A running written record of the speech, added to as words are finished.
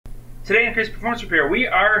Today in Crazed Performance Repair, we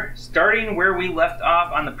are starting where we left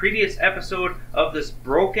off on the previous episode of this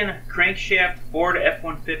broken crankshaft Ford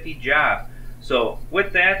F-150 job. So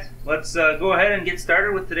with that, let's go ahead and get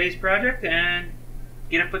started with today's project and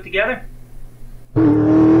get it put together.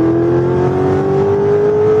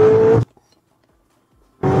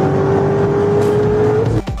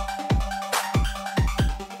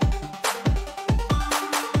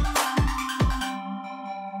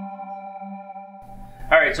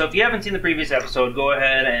 Alright, so if you haven't seen the previous episode, go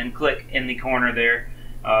ahead and click in the corner there.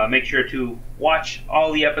 Make sure to watch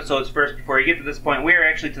all the episodes first before you get to this point. We're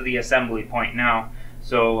actually to the assembly point now,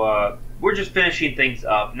 so we're just finishing things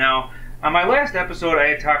up. Now, on my last episode, I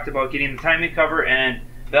had talked about getting the timing cover and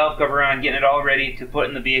valve cover on, getting it all ready to put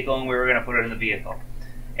in the vehicle, and we were going to put it in the vehicle.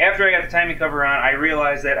 After I got the timing cover on, I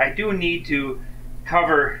realized that I do need to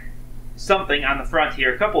cover something on the front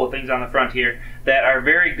here, a couple of things on the front here that are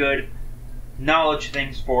very good knowledge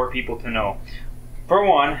things for people to know. For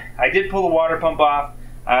one, I did pull the water pump off.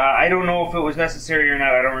 I don't know if it was necessary or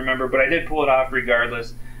not, I don't remember, but I did pull it off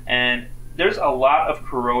regardless, and there's a lot of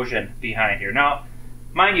corrosion behind here. Now,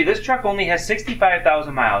 mind you, this truck only has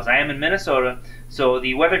 65,000 miles. I am in Minnesota, so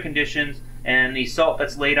the weather conditions and the salt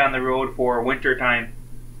that's laid on the road for winter time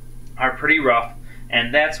are pretty rough,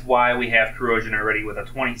 and that's why we have corrosion already with a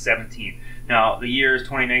 2017. Now, the year is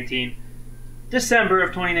 2019. December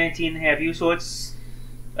of 2019 have you, so it's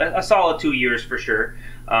a solid 2 years for sure.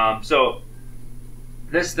 So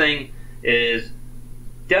this thing is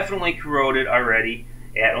definitely corroded already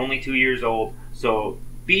at only 2 years old, so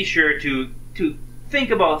be sure to think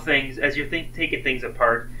about things as you're taking things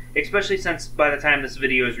apart, especially since by the time this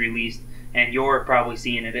video is released and you're probably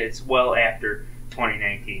seeing it, it's well after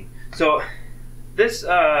 2019. So this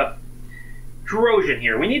corrosion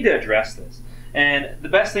here, we need to address this. And the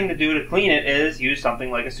best thing to do to clean it is use something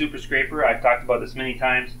like a super scraper. I've talked about this many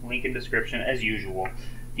times, link in description as usual.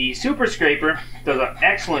 The super scraper does an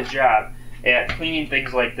excellent job at cleaning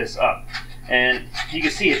things like this up. And you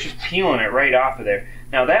can see it's just peeling it right off of there.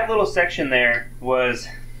 Now that little section there was,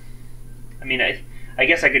 I mean, I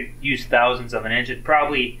guess I could use thousandths of an inch. It's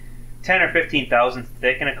probably 10 or 15 thousandths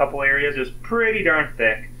thick in a couple areas. It was pretty darn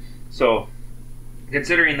thick. So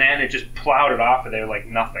considering that, it just plowed it off of there like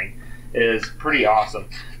nothing. Is pretty awesome.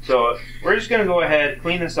 So we're just going to go ahead,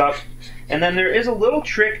 clean this up, and then there is a little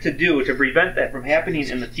trick to do to prevent that from happening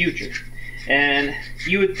in the future. And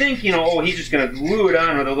you would think, you know, oh, he's just going to glue it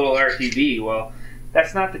on with a little RTV. Well,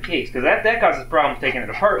 that's not the case, because that causes problems taking it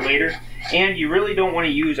apart later, and you really don't want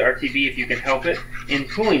to use RTV if you can help it in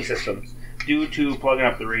cooling systems due to plugging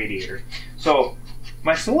up the radiator. So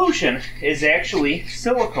my solution is actually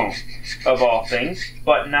silicone, of all things,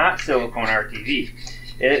 but not silicone RTV.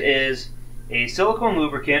 It is a silicone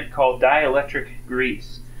lubricant called Dielectric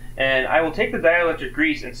Grease. And I will take the Dielectric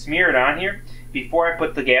Grease and smear it on here before I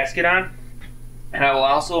put the gasket on. And I will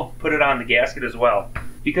also put it on the gasket as well.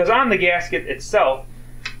 Because on the gasket itself,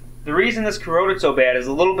 the reason this corroded so bad is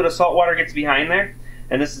a little bit of salt water gets behind there.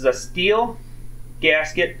 And this is a steel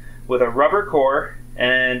gasket with a rubber core.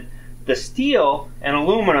 And the steel and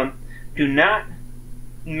aluminum do not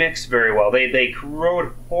mix very well. They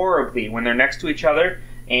corrode horribly when they're next to each other.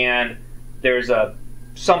 And there's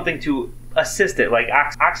something to assist it, like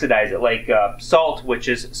oxidize it, like salt, which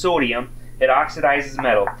is sodium. It oxidizes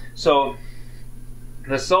metal. So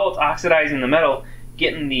the salt oxidizing the metal,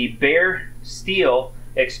 getting the bare steel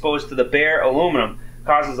exposed to the bare aluminum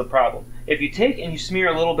causes a problem. If you take and you smear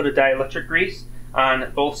a little bit of dielectric grease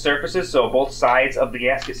on both surfaces, so both sides of the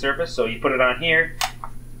gasket surface, so you put it on here,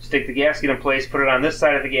 stick the gasket in place, put it on this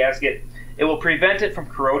side of the gasket, it will prevent it from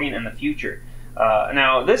corroding in the future.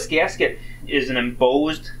 Now this gasket is an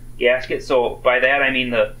embossed gasket, so by that I mean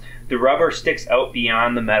the rubber sticks out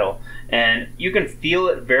beyond the metal, and you can feel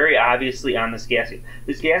it very obviously on this gasket.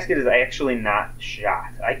 This gasket is actually not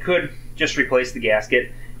shot. I could just replace the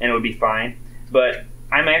gasket and it would be fine, but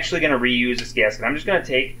I'm actually going to reuse this gasket. I'm just going to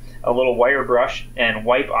take a little wire brush and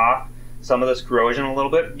wipe off some of this corrosion a little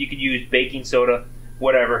bit. You could use baking soda,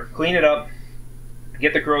 whatever, clean it up,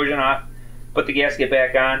 get the corrosion off, put the gasket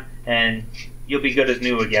back on, and you'll be good as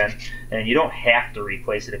new again. And you don't have to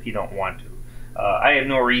replace it if you don't want to. I have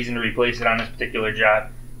no reason to replace it on this particular job.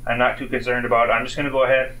 I'm not too concerned about it. I'm just going to go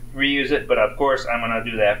ahead, reuse it, but of course I'm going to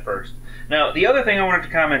do that first. Now the other thing I wanted to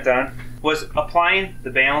comment on was applying the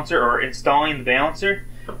balancer or installing the balancer.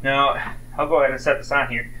 Now I'll go ahead and set this on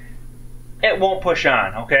here. It won't push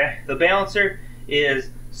on, okay? The balancer is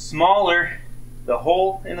smaller, the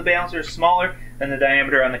hole in the balancer is smaller than the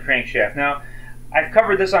diameter on the crankshaft. Now I've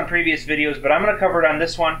covered this on previous videos, but I'm going to cover it on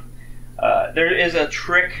this one. There is a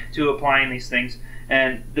trick to applying these things,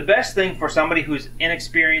 And the best thing for somebody who's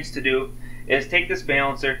inexperienced to do is take this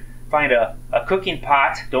balancer, find a cooking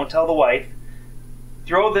pot, don't tell the wife,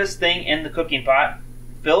 throw this thing in the cooking pot,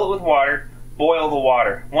 fill it with water, boil the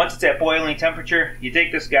water. Once it's at boiling temperature, you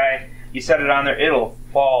take this guy, you set it on there, it'll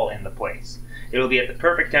fall into place. It'll be at the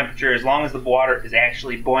perfect temperature as long as the water is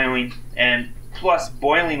actually boiling, and plus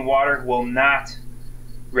boiling water will not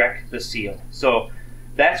wreck the seal. So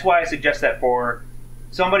that's why I suggest that for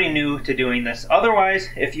somebody new to doing this. Otherwise,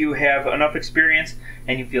 if you have enough experience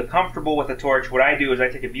and you feel comfortable with a torch, what I do is I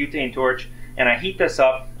take a butane torch and I heat this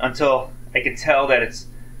up until I can tell that it's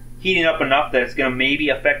heating up enough that it's going to maybe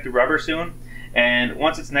affect the rubber soon. And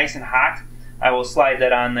once it's nice and hot, I will slide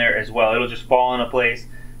that on there as well. It'll just fall into place.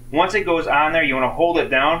 Once it goes on there, you want to hold it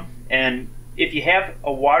down, and if you have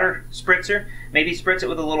a water spritzer, maybe spritz it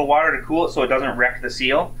with a little water to cool it so it doesn't wreck the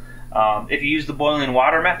seal. If you use the boiling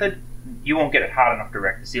water method, you won't get it hot enough to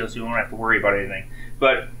wreck the seal, so you won't have to worry about anything.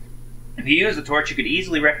 But if you use the torch, you could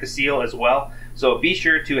easily wreck the seal as well. So be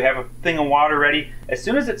sure to have a thing of water ready. As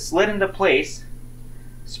soon as it's slid into place,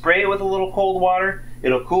 spray it with a little cold water.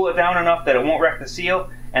 It'll cool it down enough that it won't wreck the seal,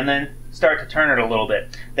 and then start to turn it a little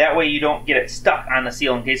bit. That way you don't get it stuck on the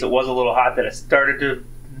seal in case it was a little hot that it started to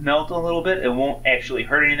melt a little bit. It won't actually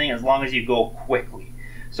hurt anything as long as you go quickly.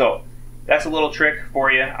 So that's a little trick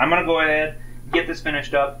for you. I'm going to go ahead, get this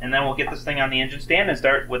finished up, and then we'll get this thing on the engine stand and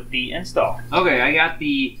start with the install. Okay, I got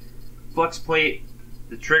the flex plate,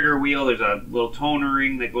 the trigger wheel, there's a little toner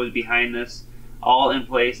ring that goes behind this, all in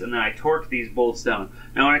place, and then I torqued these bolts down.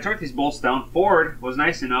 Now when I torqued these bolts down, Ford was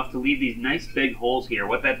nice enough to leave these nice big holes here.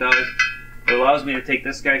 What that does, it allows me to take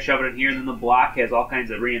this guy, shove it in here, and then the block has all kinds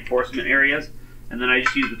of reinforcement areas, and then I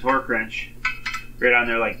just use the torque wrench right on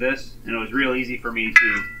there like this, and it was real easy for me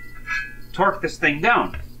to torque this thing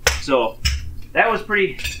down. So that was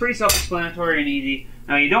pretty self-explanatory and easy.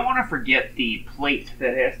 Now you don't want to forget the plate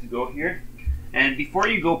that has to go here. And before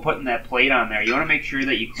you go putting that plate on there, you want to make sure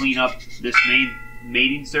that you clean up this main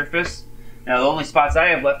mating surface. Now the only spots I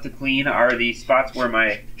have left to clean are the spots where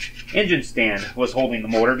my engine stand was holding the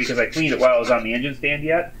motor, because I cleaned it while I was on the engine stand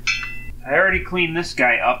yet. I already cleaned this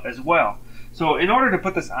guy up as well. So in order to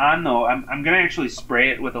put this on though, I'm going to actually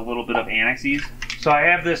spray it with a little bit of anti-seize. So I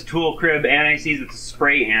have this Tool Crib anti-seize. It's a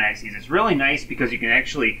spray anti-seize. It's really nice because you can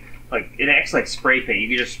actually, it acts like spray paint. You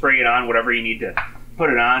can just spray it on whatever you need to put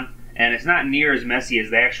it on, and it's not near as messy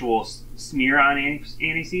as the actual smear on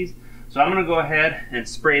anti-seize. So I'm going to go ahead and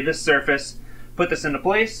spray this surface, put this into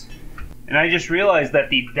place, and I just realized that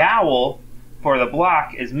the dowel for the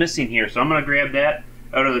block is missing here. So I'm going to grab that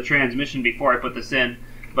out of the transmission before I put this in,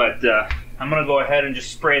 but I'm going to go ahead and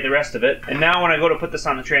just spray the rest of it. And now when I go to put this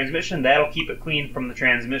on the transmission, that'll keep it clean from the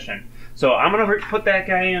transmission. So I'm going to put that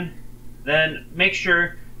guy in, then make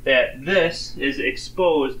sure that this is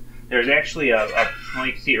exposed. There's actually well,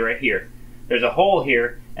 you can see it right here. There's a hole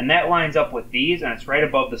here, and that lines up with these, and it's right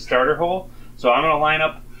above the starter hole. So I'm going to line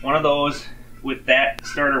up one of those with that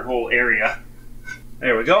starter hole area.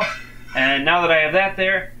 There we go. And now that I have that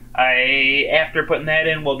there, after putting that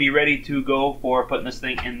in, we'll be ready to go for putting this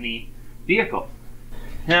thing in the vehicle.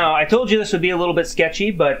 Now, I told you this would be a little bit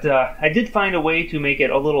sketchy, but I did find a way to make it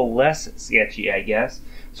a little less sketchy, I guess.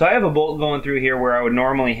 So I have a bolt going through here where I would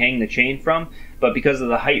normally hang the chain from, but because of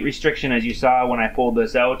the height restriction, as you saw when I pulled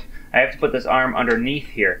this out, I have to put this arm underneath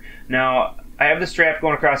here. Now, I have the strap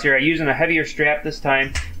going across here. I'm using a heavier strap this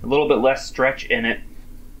time, a little bit less stretch in it.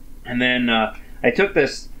 And then I took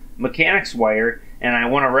this mechanics wire and I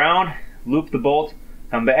went around, looped the bolt,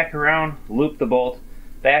 come back around, loop the bolt,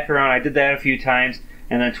 back around. I did that a few times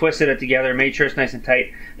and then twisted it together, made sure it's nice and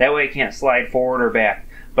tight. That way it can't slide forward or back.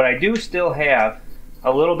 But I do still have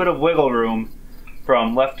a little bit of wiggle room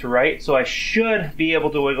from left to right, so I should be able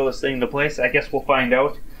to wiggle this thing into place. I guess we'll find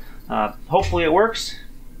out. Hopefully it works.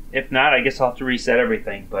 If not, I guess I'll have to reset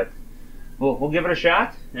everything, but we'll give it a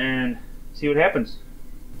shot and see what happens.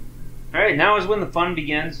 Alright, now is when the fun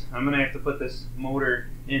begins. I'm going to have to put this motor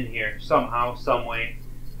in here somehow, some way.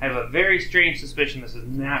 I have a very strange suspicion this is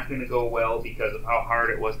not going to go well because of how hard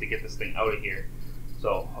it was to get this thing out of here.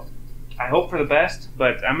 So I hope for the best,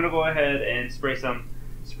 but I'm going to go ahead and spray some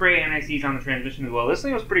spray anti-seize on the transmission as well. This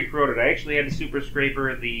thing was pretty corroded. I actually had to super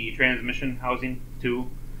scraper the transmission housing too.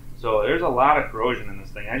 So there's a lot of corrosion in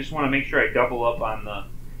this thing. I just want to make sure I double up on the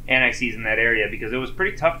anti-seize in that area because it was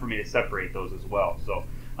pretty tough for me to separate those as well. So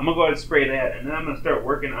I'm going to go ahead and spray that, and then I'm going to start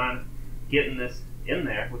working on getting this in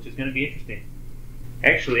there, which is going to be interesting.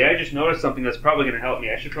 Actually, I just noticed something that's probably going to help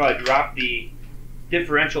me. I should probably drop the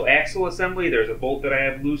differential axle assembly. There's a bolt that I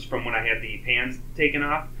have loose from when I had the pans taken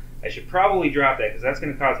off. I should probably drop that because that's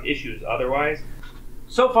going to cause issues otherwise.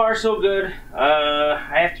 So far, so good.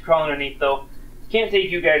 I have to crawl underneath though. can't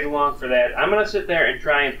take you guys along for that. I'm going to sit there and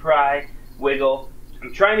try and pry, wiggle.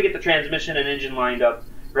 I'm trying to get the transmission and engine lined up.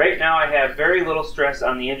 Right now I have very little stress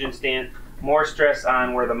on the engine stand, more stress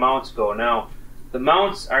on where the mounts go. Now, the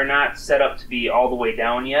mounts are not set up to be all the way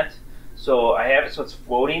down yet, so I have it so it's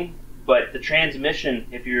floating, but the transmission,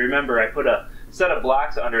 if you remember, I put a set of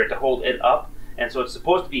blocks under it to hold it up, and so it's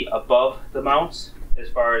supposed to be above the mounts as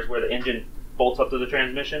far as where the engine bolts up to the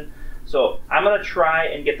transmission. So I'm going to try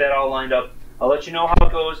and get that all lined up. I'll let you know how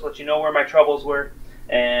it goes, let you know where my troubles were,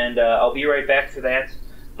 and I'll be right back for that.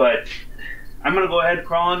 But I'm going to go ahead and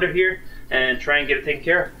crawl under here and try and get it taken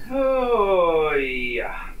care of. Oh,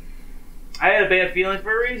 yeah. I had a bad feeling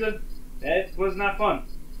for a reason. That was not fun.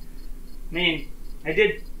 I mean, I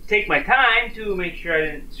did take my time to make sure I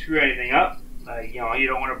didn't screw anything up. You know, you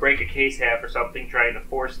don't want to break a case half or something trying to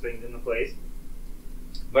force things into place.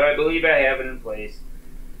 But I believe I have it in place.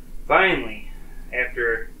 Finally,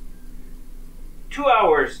 after 2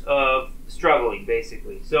 hours of struggling,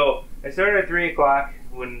 basically. So I started at 3 o'clock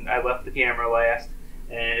when I left the camera last,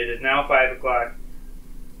 and it is now 5 o'clock.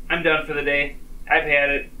 I'm done for the day. I've had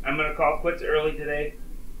it. I'm going to call quits early today.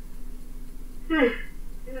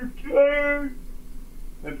 I'm tired.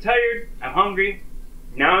 I'm tired. I'm hungry.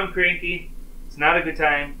 Now I'm cranky. It's not a good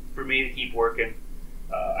time for me to keep working.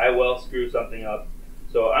 I will screw something up.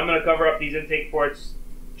 So I'm going to cover up these intake ports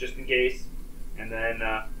just in case, and then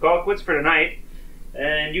call it quits for tonight.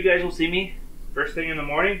 And you guys will see me first thing in the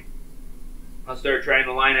morning. I'll start trying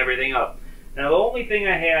to line everything up. Now the only thing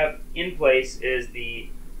I have in place is the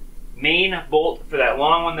main bolt for that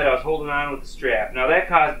long one that I was holding on with the strap. Now that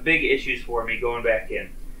caused big issues for me going back in.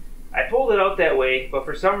 I pulled it out that way, but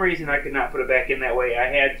for some reason I could not put it back in that way. I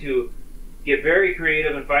had to get very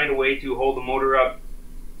creative and find a way to hold the motor up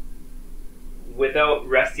without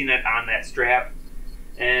resting it on that strap.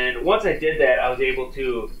 And once I did that, I was able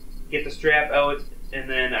to get the strap out, and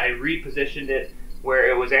then I repositioned it where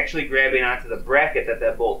it was actually grabbing onto the bracket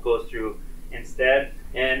that bolt goes through instead.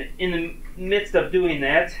 And in the midst of doing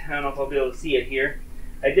that, I don't know if I'll be able to see it here,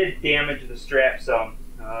 I did damage the strap some,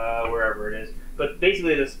 wherever it is. But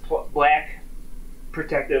basically this black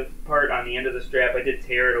protective part on the end of the strap, I did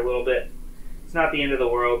tear it a little bit. It's not the end of the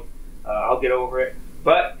world. I'll get over it.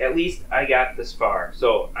 But at least I got this far.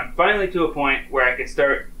 So I'm finally to a point where I can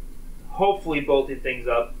start hopefully bolting things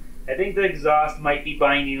up. I think the exhaust might be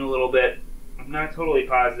binding a little bit. I'm not totally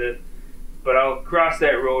positive, but I'll cross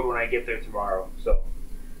that road when I get there tomorrow. So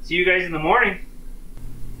see you guys in the morning.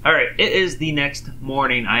 Alright, it is the next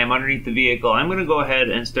morning. I am underneath the vehicle. I'm going to go ahead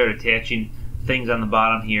and start attaching things on the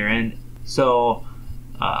bottom here. And so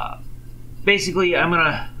basically I'm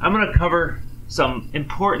gonna cover some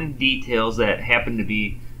important details that happen to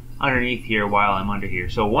be underneath here while I'm under here.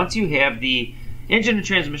 So once you have the engine and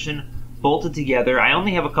transmission bolted together, I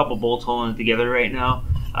only have a couple bolts holding it together right now.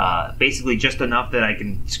 Basically just enough that I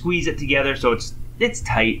can squeeze it together so it's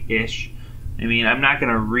tight-ish. I mean, I'm not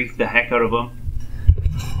gonna reef the heck out of them.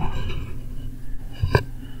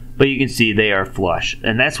 But you can see they are flush,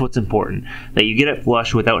 and that's what's important, that you get it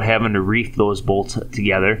flush without having to reef those bolts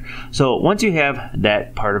together. So once you have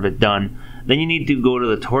that part of it done, then you need to go to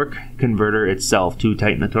the torque converter itself to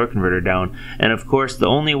tighten the torque converter down. And of course, the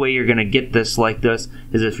only way you're going to get this like this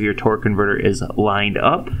is if your torque converter is lined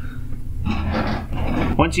up.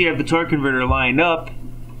 Once you have the torque converter lined up,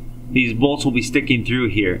 these bolts will be sticking through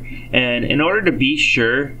here. And in order to be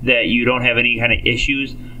sure that you don't have any kind of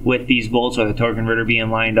issues with these bolts or the torque converter being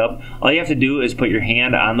lined up, all you have to do is put your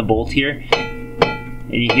hand on the bolt here, and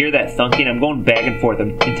you hear that thunking. I'm going back and forth.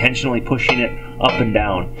 I'm intentionally pushing it up and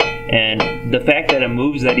down. And the fact that it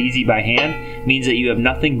moves that easy by hand means that you have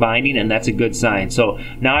nothing binding, and that's a good sign. So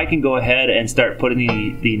now I can go ahead and start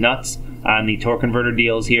putting the nuts on the torque converter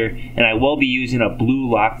deals here, and I will be using a blue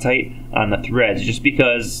Loctite on the threads just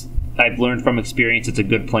because I've learned from experience it's a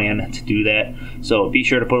good plan to do that. So be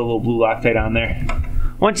sure to put a little blue Loctite on there.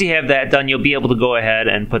 Once you have that done, you'll be able to go ahead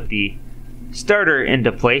and put the starter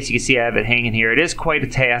into place. You can see I have it hanging here. It is quite a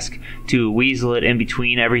task to weasel it in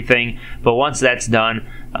between everything, but once that's done,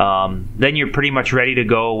 then you're pretty much ready to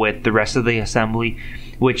go with the rest of the assembly,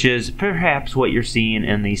 which is perhaps what you're seeing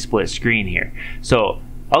in the split screen here. So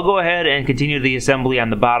I'll go ahead and continue the assembly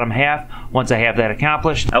on the bottom half. Once I have that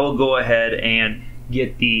accomplished, I will go ahead and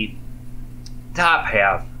get the top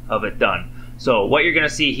half of it done. So what you're going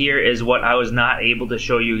to see here is what I was not able to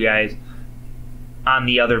show you guys on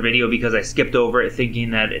the other video because I skipped over it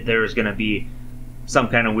thinking that there was going to be some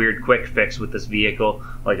kind of weird quick fix with this vehicle,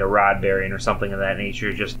 like a rod bearing or something of that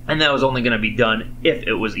nature. And that was only going to be done if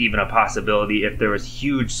it was even a possibility. If there was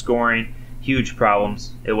huge scoring, huge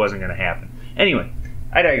problems, it wasn't going to happen. Anyway,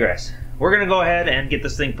 I digress. We're going to go ahead and get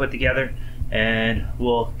this thing put together, and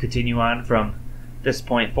we'll continue on from this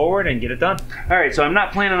point forward and get it done. Alright, so I'm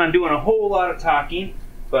not planning on doing a whole lot of talking,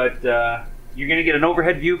 but you're going to get an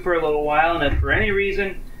overhead view for a little while, and if for any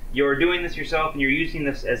reason you're doing this yourself and you're using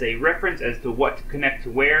this as a reference as to what to connect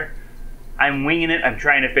to where, I'm winging it, I'm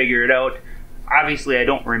trying to figure it out. Obviously I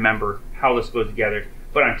don't remember how this goes together,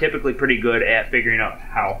 but I'm typically pretty good at figuring out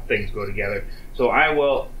how things go together. So I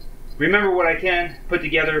will remember what I can, put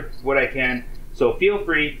together what I can. So feel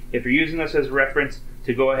free, if you're using this as a reference,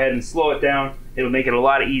 to go ahead and slow it down. It'll make it a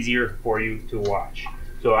lot easier for you to watch.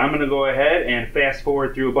 So I'm going to go ahead and fast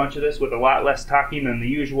forward through a bunch of this with a lot less talking than the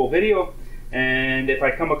usual video. And if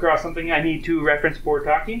I come across something I need to reference for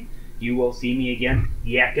talking, you will see me again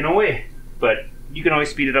yakking away. But you can always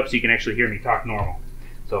speed it up so you can actually hear me talk normal.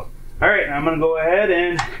 So, alright, I'm going to go ahead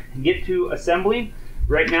and get to assembling.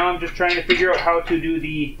 Right now I'm just trying to figure out how to do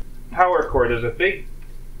the power cord. There's a big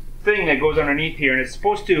thing that goes underneath here, and it's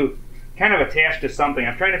supposed to kind of attach to something.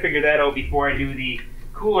 I'm trying to figure that out before I do the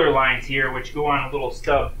cooler lines here, which go on a little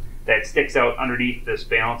stub that sticks out underneath this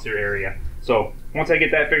balancer area. So once I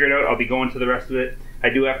get that figured out, I'll be going to the rest of it. I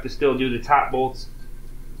do have to still do the top bolts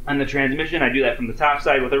on the transmission. I do that from the top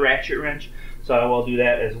side with a ratchet wrench, so I will do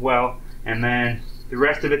that as well. And then the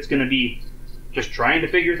rest of it's going to be just trying to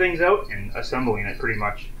figure things out and assembling it pretty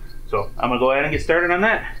much. So I'm going to go ahead and get started on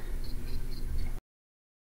that.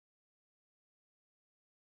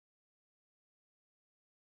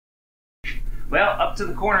 Well, up to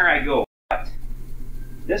the corner I go. But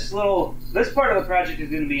this part of the project is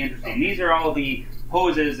going to be interesting. These are all the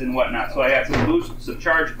hoses and whatnot. So I got some boost, some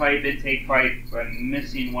charge pipe, intake pipe. I'm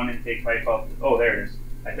missing one intake pipe. Oh, there it is.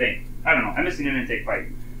 I think. I don't know. I'm missing an intake pipe.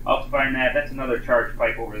 I'll have to find that. That's another charge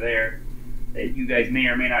pipe over there that you guys may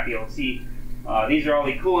or may not be able to see. These are all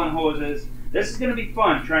the coolant hoses. This is going to be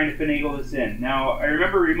fun trying to finagle this in. Now, I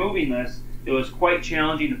remember removing this. It was quite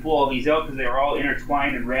challenging to pull all these out because they were all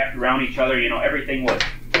intertwined and wrapped around each other. You know, everything was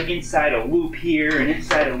inside a loop here and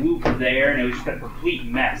inside a loop there, and it was just a complete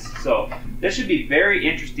mess. So this should be very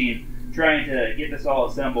interesting trying to get this all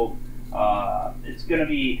assembled. It's gonna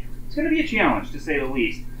be a challenge to say the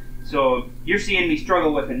least. So you're seeing me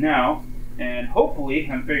struggle with it now, and hopefully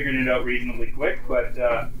I'm figuring it out reasonably quick, but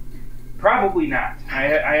probably not.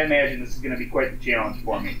 I imagine this is going to be quite the challenge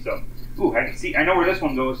for me. So, ooh, I know where this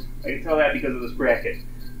one goes. I can tell that because of this bracket.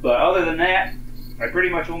 But other than that, I pretty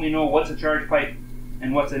much only know what's a charge pipe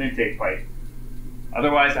and what's an intake pipe.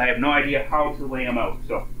 Otherwise, I have no idea how to lay them out.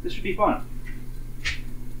 So this should be fun.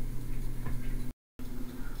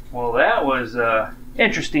 Well, that was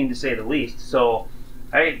interesting to say the least. So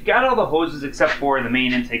I got all the hoses except for the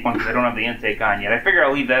main intake one because I don't have the intake on yet. I figure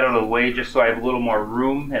I'll leave that out of the way just so I have a little more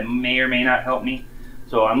room. It may or may not help me.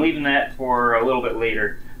 So I'm leaving that for a little bit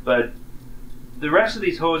later. But the rest of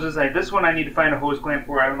these hoses, this one I need to find a hose clamp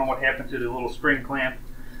for. I don't know what happened to the little spring clamp.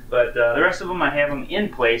 But the rest of them, I have them in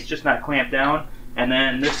place, just not clamped down. And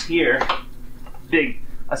then this here, big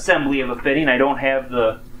assembly of a fitting. I don't have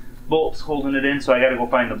the bolts holding it in, so I got to go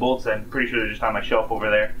find the bolts. I'm pretty sure they're just on my shelf over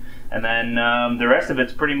there. And then the rest of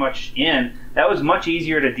it's pretty much in. That was much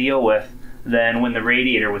easier to deal with than when the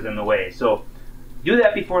radiator was in the way. So do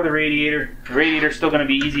that before the radiator. The radiator's still going to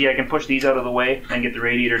be easy. I can push these out of the way and get the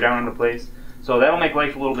radiator down into place. So that'll make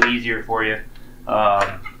life a little bit easier for you.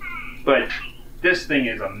 But this thing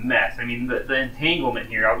is a mess. I mean, the entanglement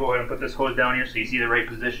here, I'll go ahead and put this hose down here so you see the right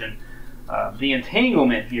position. The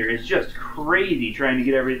entanglement here is just crazy trying to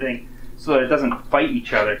get everything so that it doesn't fight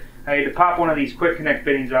each other. I had to pop one of these quick connect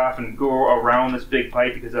fittings off and go around this big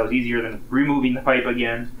pipe because that was easier than removing the pipe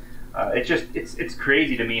again. It's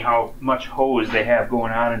crazy to me how much hose they have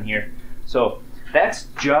going on in here. So that's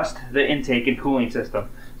just the intake and cooling system.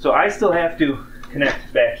 So I still have to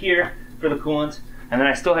connect back here for the coolant, and then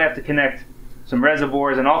I still have to connect some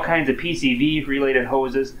reservoirs and all kinds of PCV related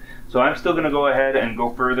hoses. So I'm still going to go ahead and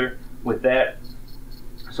go further with that.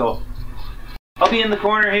 So I'll be in the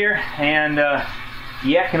corner here and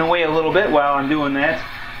yakking away a little bit while I'm doing that,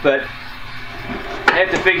 but I have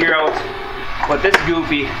to figure out what this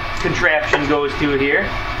goofy contraption goes to here.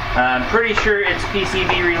 I'm pretty sure it's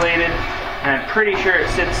PCB related, and I'm pretty sure it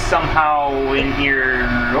sits somehow in here.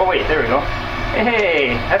 Oh wait, there we go.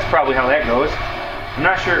 Hey, that's probably how that goes. I'm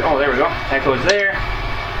not sure. Oh, there we go. That goes there.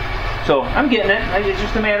 So I'm getting it. It's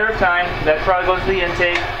just a matter of time. That probably goes to the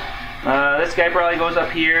intake. This guy probably goes up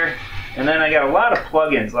here. And then I got a lot of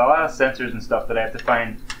plugins, a lot of sensors and stuff that I have to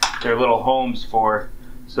find their little homes for.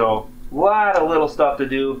 So a lot of little stuff to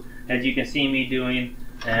do, as you can see me doing.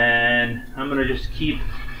 And I'm going to just keep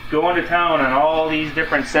going to town on all these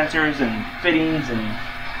different sensors and fittings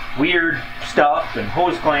and weird stuff and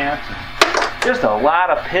hose clamps. And just a lot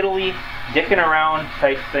of piddly dicking around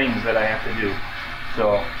type things that I have to do.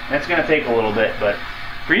 So that's going to take a little bit, but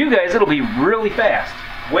for you guys it'll be really fast.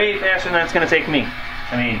 Way faster than it's going to take me.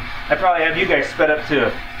 I mean, I probably have you guys sped up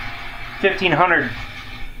to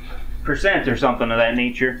 1500% or something of that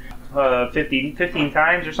nature. 15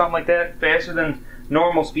 times or something like that, faster than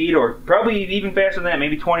normal speed, or probably even faster than that,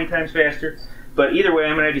 maybe 20 times faster. But either way,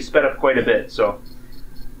 I'm going to have you sped up quite a bit. So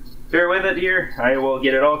bear with it here. I will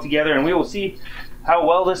get it all together and we will see how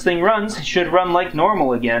well this thing runs. It should run like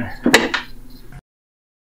normal again.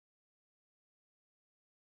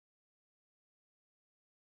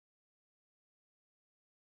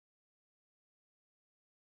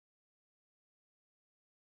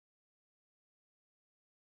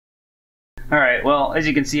 Alright, well, as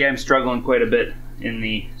you can see, I'm struggling quite a bit in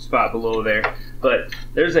the spot below there. But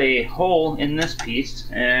there's a hole in this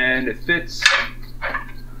piece, and it fits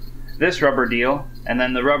this rubber deal, and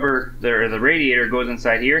then the rubber, the radiator goes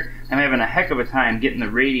inside here. I'm having a heck of a time getting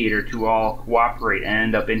the radiator to all cooperate and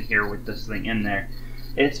end up in here with this thing in there.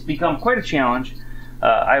 It's become quite a challenge.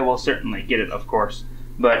 I will certainly get it, of course,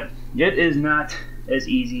 but it is not as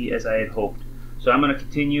easy as I had hoped. So I'm going to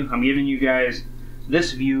continue. I'm giving you guys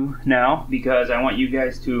this view now because I want you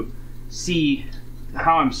guys to see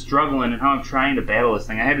how I'm struggling and how I'm trying to battle this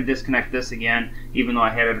thing. I had to disconnect this again, even though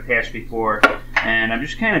I had it attached before, and I'm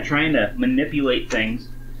just kind of trying to manipulate things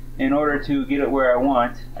in order to get it where I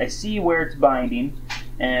want. I see where it's binding,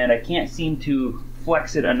 and I can't seem to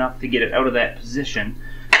flex it enough to get it out of that position.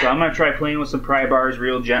 So I'm going to try playing with some pry bars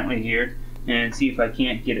real gently here and see if I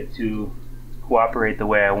can't get it to cooperate the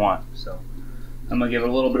way I want. So I'm going to give it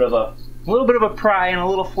a little bit of a pry and a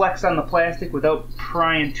little flex on the plastic without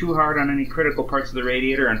prying too hard on any critical parts of the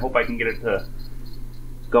radiator, and hope I can get it to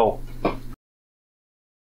go.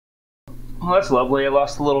 Well, that's lovely. I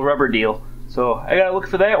lost the little rubber deal. So I gotta look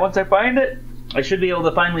for that. Once I find it, I should be able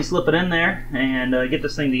to finally slip it in there and get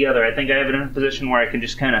this thing together. I think I have it in a position where I can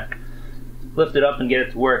just kind of lift it up and get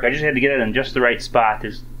it to work. I just had to get it in just the right spot.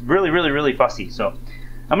 It's really fussy. So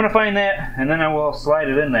I'm gonna find that, and then I will slide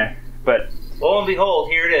it in there. But lo and behold,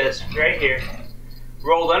 here it is, right here,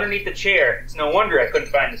 rolled underneath the chair. It's no wonder I couldn't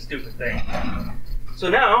find the stupid thing. So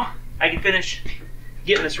now I can finish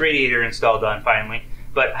getting this radiator installed on finally.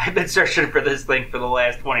 But I've been searching for this thing for the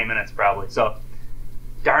last 20 minutes probably, so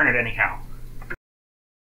darn it anyhow.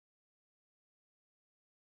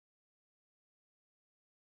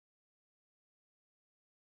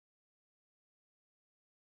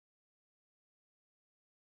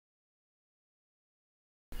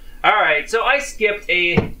 Alright, so I skipped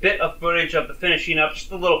a bit of footage of the finishing up, just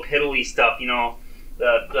the little piddly stuff, you know,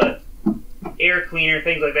 the air cleaner,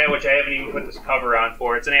 things like that, which I haven't even put this cover on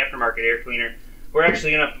for. It's an aftermarket air cleaner. We're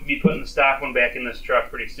actually going to be putting the stock one back in this truck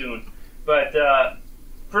pretty soon. But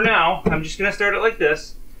for now, I'm just going to start it like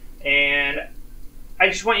this, and I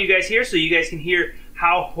just want you guys here so you guys can hear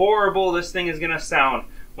how horrible this thing is going to sound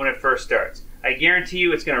when it first starts. I guarantee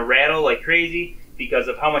you it's going to rattle like crazy because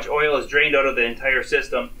of how much oil is drained out of the entire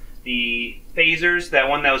system. The phasers, that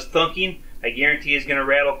one that was thunking, I guarantee is going to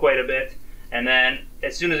rattle quite a bit. And then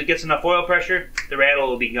as soon as it gets enough oil pressure, the rattle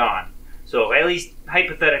will be gone. So at least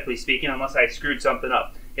hypothetically speaking, unless I screwed something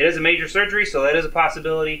up. It is a major surgery, so that is a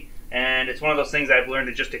possibility. And it's one of those things I've learned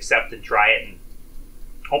to just accept and try it and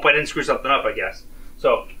hope I didn't screw something up, I guess.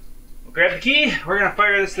 So we'll grab the key. We're going to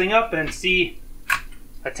fire this thing up and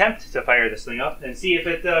attempt to fire this thing up and see if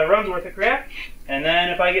it runs worth a crap. And then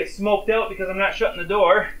if I get smoked out because I'm not shutting the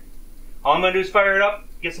door, all I'm going to do is fire it up,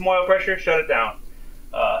 get some oil pressure, shut it down.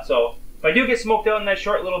 So if I do get smoked out in that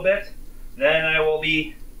short little bit, then I will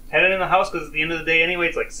be heading in the house because at the end of the day anyway,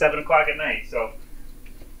 it's like 7 o'clock at night. So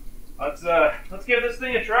let's give this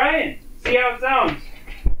thing a try and see how it sounds.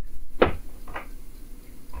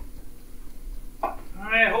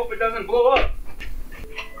 I hope it doesn't blow up.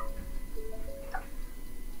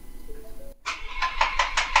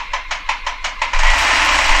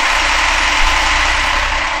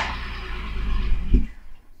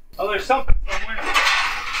 Oh, there's something somewhere.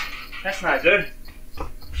 That's not good. What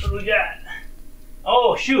do we got?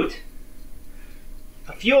 Oh, shoot.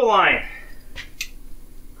 A fuel line.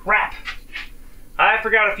 Crap. I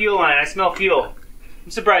forgot a fuel line. I smell fuel.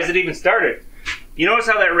 I'm surprised it even started. You notice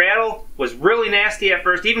how that rattle was really nasty at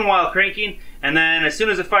first, even while cranking, and then as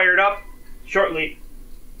soon as it fired up, shortly,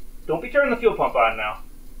 don't be turning the fuel pump on now.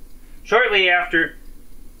 Shortly after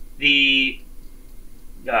the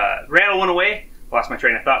rattle went away, lost my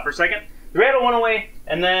train of thought for a second. The rattle went away,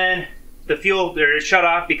 and then the fuel shut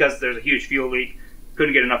off because there's a huge fuel leak.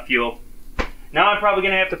 Couldn't get enough fuel. Now I'm probably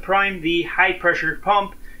going to have to prime the high pressure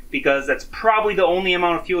pump because that's probably the only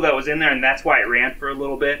amount of fuel that was in there, and that's why it ran for a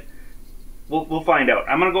little bit. we'll find out.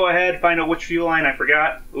 I'm gonna go ahead, find out which fuel line I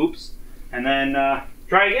forgot. Oops. And then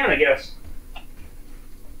try again, I guess.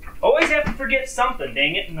 Always have to forget something,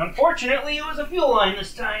 dang it. And unfortunately, it was a fuel line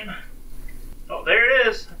this time. Oh, there it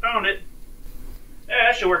is. I found it. Yeah,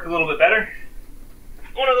 that should work a little bit better.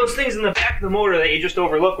 One of those things in the back of the motor that you just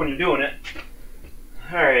overlook when you're doing it.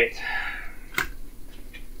 Alright.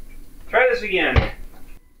 Try this again.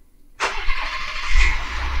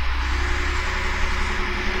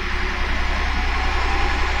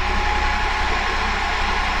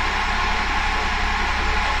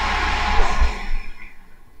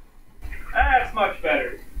 That's much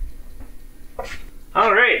better.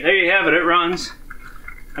 Alright, there you have it. It runs.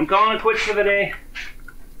 I'm calling it quits for the day.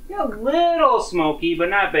 A little smoky, but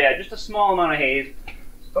not bad. Just a small amount of haze.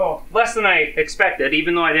 So, less than I expected,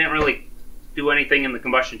 even though I didn't really do anything in the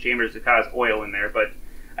combustion chambers to cause oil in there. But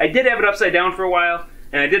I did have it upside down for a while,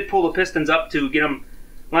 and I did pull the pistons up to get them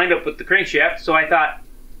lined up with the crankshaft, so I thought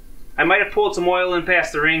I might have pulled some oil in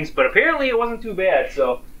past the rings, but apparently it wasn't too bad.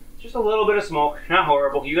 So, just a little bit of smoke. Not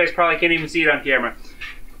horrible. You guys probably can't even see it on camera.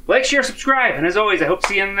 Like, share, subscribe, and as always, I hope to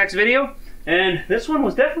see you in the next video. And this one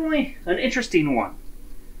was definitely an interesting one.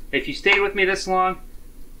 If you stayed with me this long,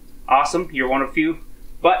 awesome, you're one of few.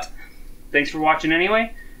 But thanks for watching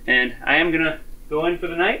anyway, and I am gonna go in for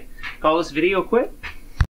the night, call this video quit,